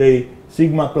 the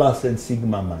sigma plus and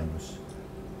sigma minus.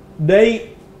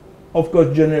 They, of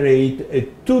course, generate a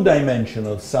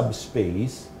two-dimensional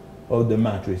subspace of the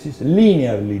matrices,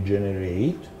 linearly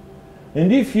generate.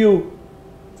 And if you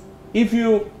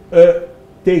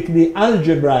take the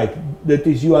algebraic, that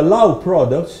is, you allow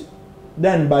products,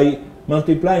 then by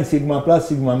multiplying sigma plus,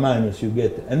 sigma minus, you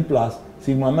get n plus,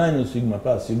 sigma minus, sigma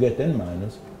plus, you get n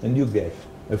minus, and you get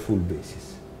a full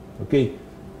basis, okay,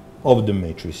 of the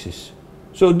matrices.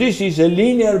 So this is a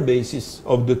linear basis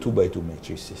of the 2 by 2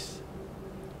 matrices.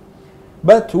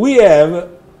 But we have,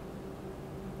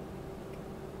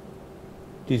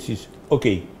 this is,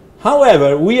 okay.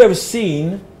 However, we have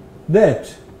seen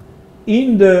that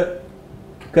in the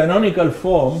canonical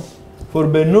form for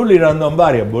Bernoulli random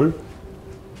variable,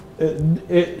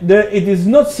 it is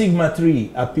not sigma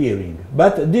 3 appearing,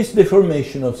 but this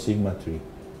deformation of sigma 3,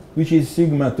 which is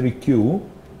sigma 3q,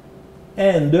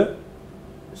 and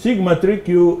sigma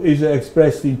 3q is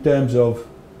expressed in terms of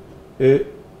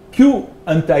q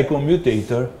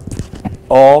anti-commutator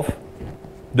of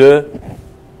the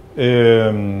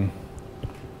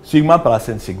sigma plus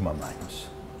and sigma minus.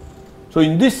 So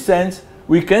in this sense,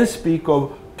 we can speak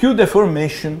of q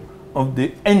deformation of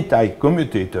the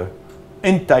anti-commutator,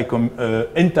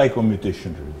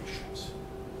 anti-commutation relations.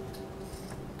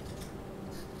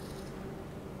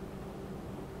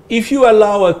 If you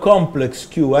allow a complex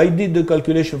q, I did the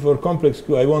calculation for complex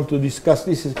q, I want to discuss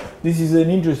this. This is an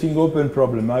interesting open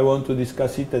problem. I want to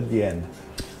discuss it at the end.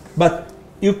 But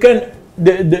you can,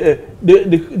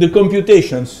 the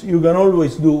computations you can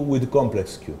always do with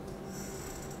complex q.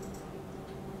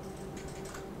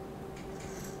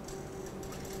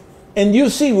 And you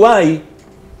see why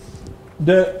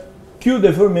the q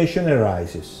deformation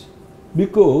arises.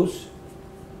 Because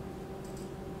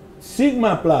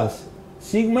sigma plus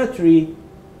sigma 3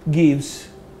 gives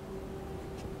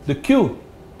the q.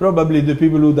 Probably the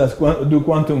people who do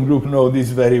quantum group know this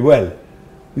very well.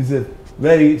 This is a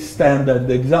very standard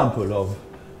example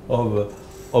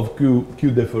of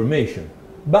q deformation.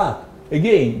 But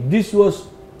again, this was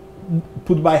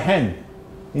put by hand.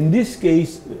 In this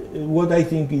case, what I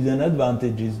think is an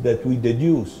advantage is that we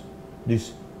deduce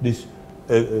this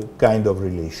kind of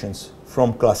relations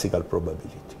from classical probability.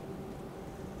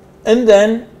 And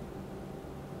then,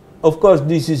 of course,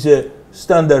 this is a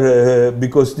standard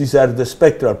because these are the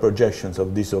spectral projections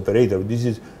of this operator. This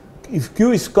is, if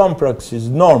q is complex, is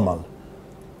normal.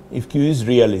 If q is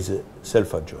real, is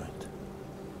self-adjoint.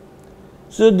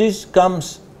 So this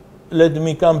comes, let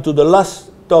me come to the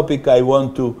last topic I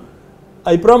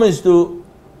promised to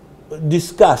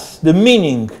discuss the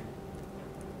meaning.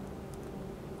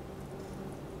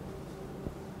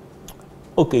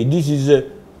 Okay, this is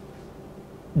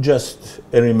just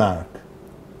a remark.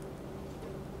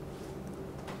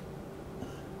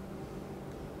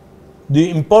 the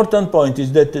important point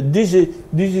is that this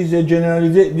is a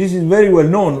generalization. This is very well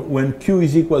known when Q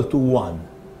is equal to 1.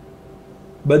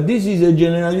 But this is a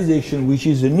generalization which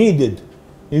is needed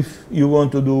if you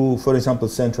want to do, for example,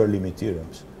 central limit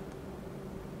theorems.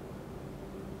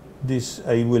 This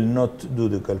I will not do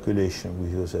the calculation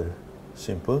because they're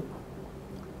simple.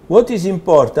 What is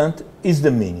important is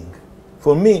the meaning.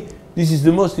 For me, this is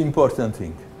the most important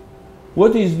thing.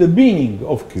 What is the meaning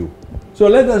of Q? So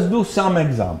let us do some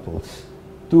examples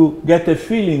to get a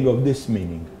feeling of this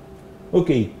meaning.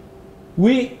 Okay,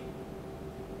 we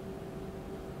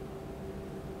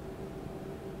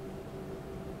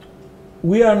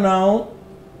are now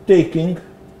taking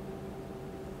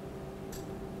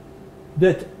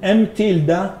that M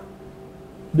tilde,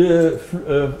 the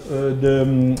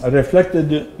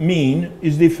reflected mean,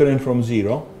 is different from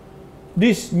 0.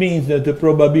 This means that the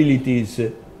probability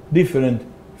is different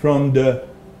from the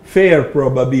fair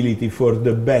probability for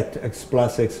the bet x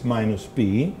plus x minus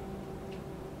p.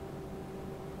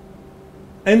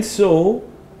 And so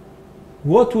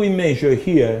what we measure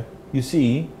here, you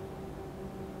see,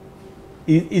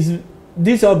 is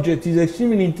this object is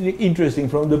extremely interesting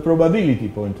from the probability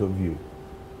point of view,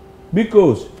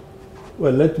 because,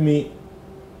 well, let me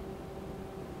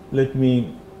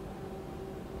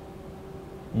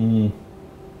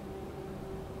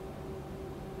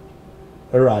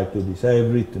arrive to this. I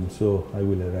have written, so I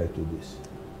will arrive to this.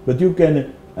 But you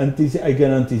can I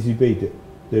can anticipate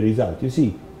the result. You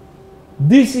see,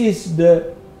 this is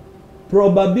the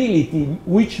probability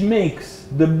which makes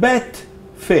the bet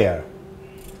fair.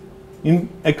 In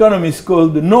economy it's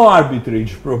called no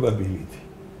arbitrage probability.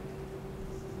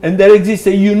 And there exists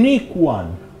a unique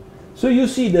one. So you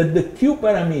see that the Q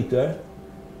parameter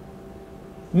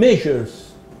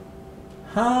measures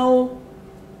how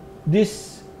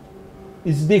this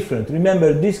is different.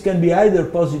 Remember, this can be either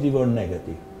positive or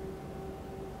negative.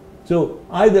 So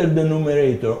either the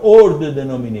numerator or the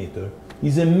denominator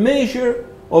is a measure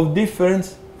of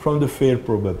difference from the fair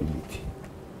probability.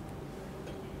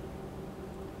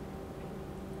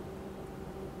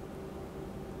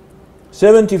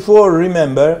 (74),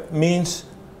 remember, means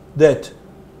that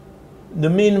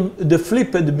the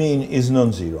flipped mean is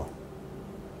non-zero.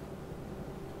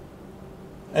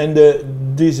 And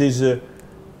this is,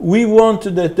 we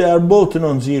want that they are both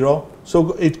non-zero,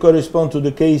 so it corresponds to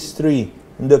the case 3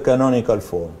 in the canonical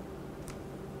form.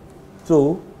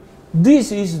 So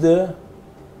this is the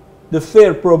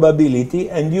fair probability,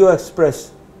 and you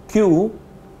express Q.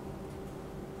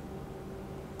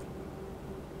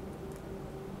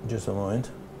 Just a moment.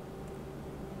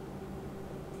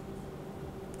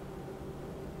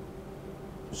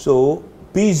 So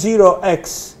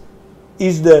P0x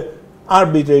is the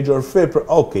arbitrage or fair.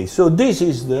 Okay, so this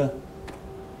is the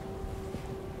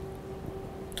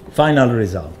final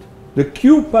result. The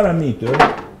Q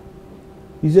parameter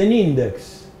is an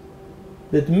index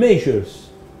that measures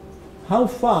how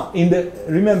far in the,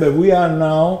 remember we are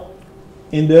now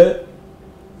in the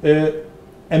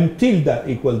M tilde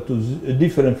equal to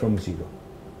different from 0.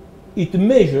 It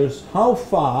measures how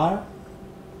far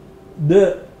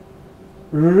the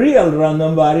real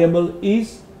random variable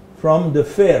is from the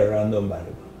fair random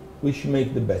variable, which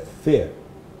makes the bet fair.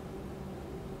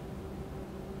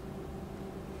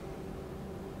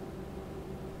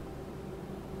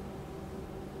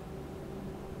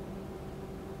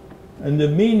 And the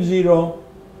mean 0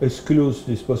 excludes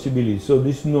this possibility, so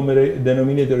this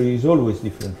denominator is always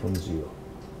different from 0.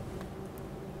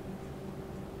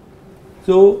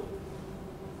 So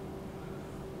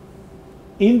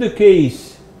in the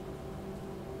case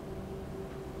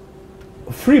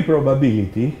free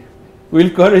probability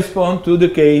will correspond to the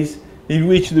case in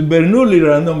which the Bernoulli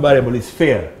random variable is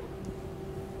fair.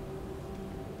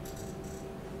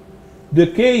 The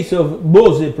case of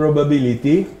Bose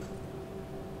probability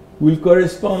will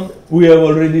correspond, we have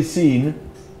already seen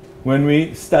when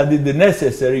we studied the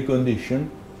necessary condition,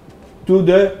 to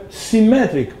the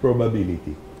symmetric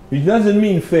probability, which doesn't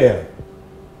mean fair,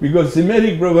 because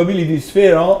symmetric probability is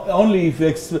fair only if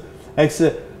x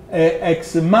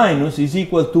minus is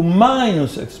equal to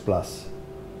minus x plus.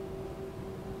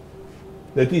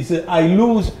 That is, I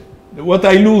lose, what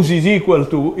I lose is equal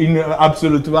to, in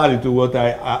absolute value, to what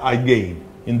I gain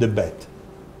in the bet.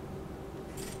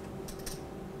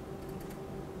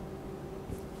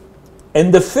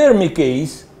 And the Fermi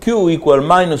case, Q equal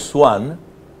minus 1,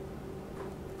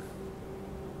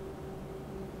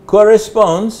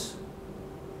 corresponds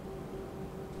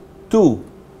to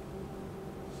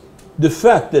the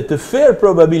fact that the fair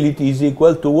probability is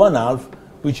equal to 1/2,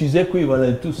 which is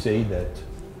equivalent to say that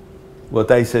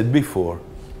what I said before,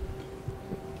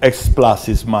 x plus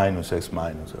is minus x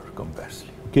minus or conversely.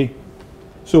 Okay?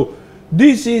 So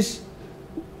this is,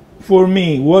 for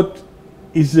me, what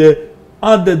is the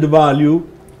added value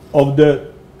of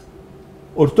the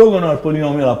orthogonal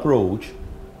polynomial approach.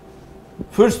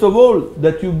 First of all,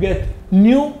 that you get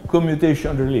new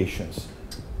commutation relations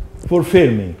for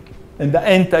Fermi and the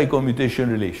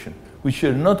anti-commutation relation, which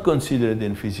are not considered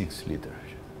in physics literature.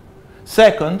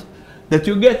 Second, that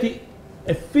you get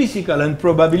a physical and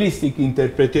probabilistic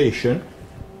interpretation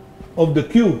of the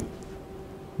Q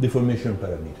deformation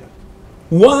parameter.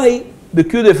 Why the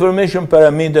Q deformation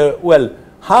parameter? Well,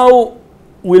 how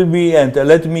will we enter?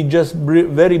 Let me just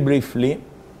very briefly.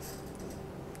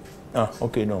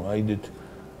 Okay, no, I did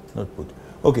not put.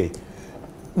 Okay.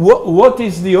 What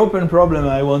is the open problem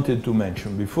I wanted to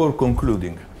mention before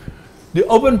concluding? The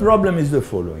open problem is the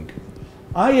following.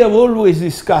 I have always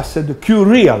discussed the Q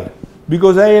real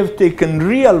because I have taken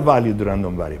real valued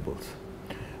random variables.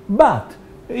 But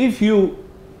if you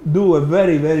do a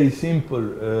very, very simple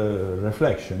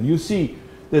reflection, you see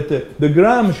that the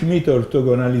Gram-Schmidt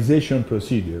orthogonalization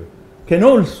procedure can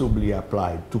also be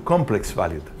applied to complex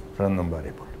valued random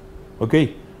variable.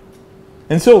 Okay?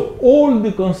 And so all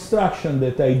the construction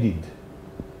that I did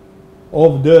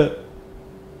of the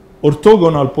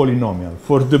orthogonal polynomial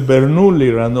for the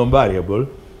Bernoulli random variable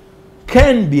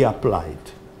can be applied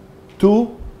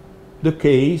to the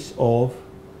case of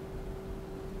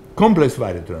complex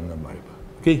valued random variable.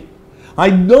 Okay? I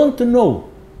don't know.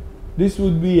 This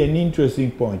would be an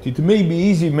interesting point. It may be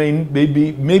easy,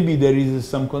 maybe there is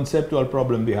some conceptual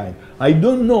problem behind. I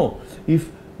don't know if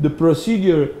the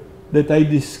procedure that I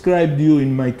described you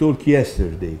in my talk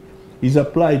yesterday is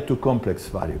applied to complex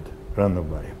valued random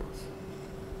variables.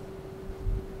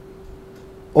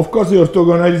 Of course, the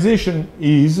orthogonalization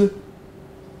is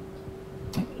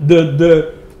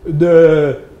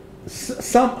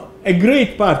a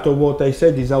great part of what I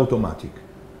said is automatic.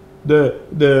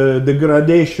 The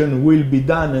gradation will be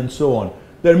done and so on.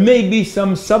 There may be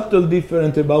some subtle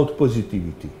difference about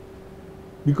positivity.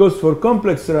 Because for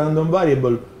complex random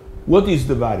variable, what is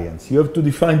the variance? You have to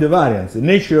define the variance. The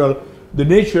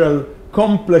natural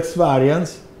complex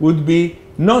variance would be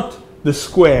not the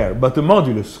square, but the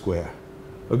modulus square.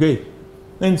 Okay?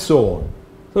 And so on.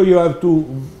 So you have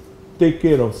to take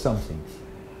care of something.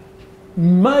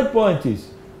 My point is,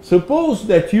 suppose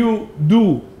that you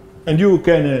do, and you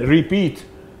can repeat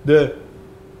the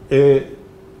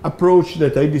approach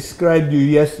that I described you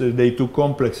yesterday to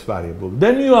complex variable.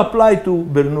 Then you apply to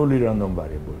Bernoulli random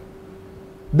variable.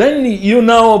 Then you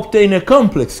now obtain a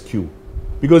complex Q,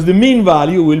 because the mean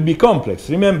value will be complex.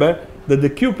 Remember that the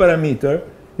Q parameter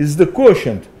is the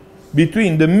quotient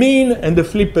between the mean and the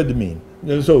flipped mean.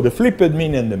 So the flipped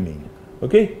mean and the mean.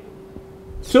 Okay?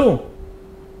 So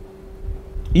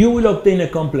you will obtain a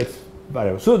complex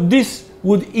variable. So this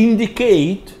would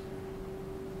indicate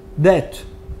that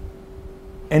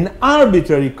an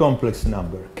arbitrary complex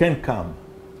number can come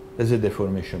as a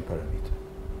deformation parameter.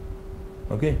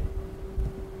 Okay?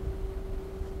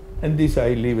 And this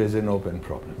I leave as an open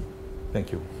problem.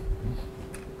 Thank you.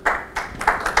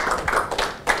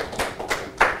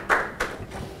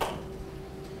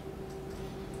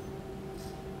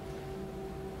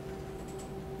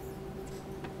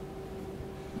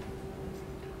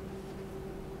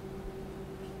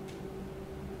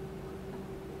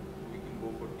 We can go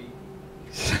for tea.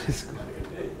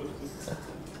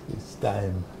 It's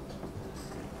time.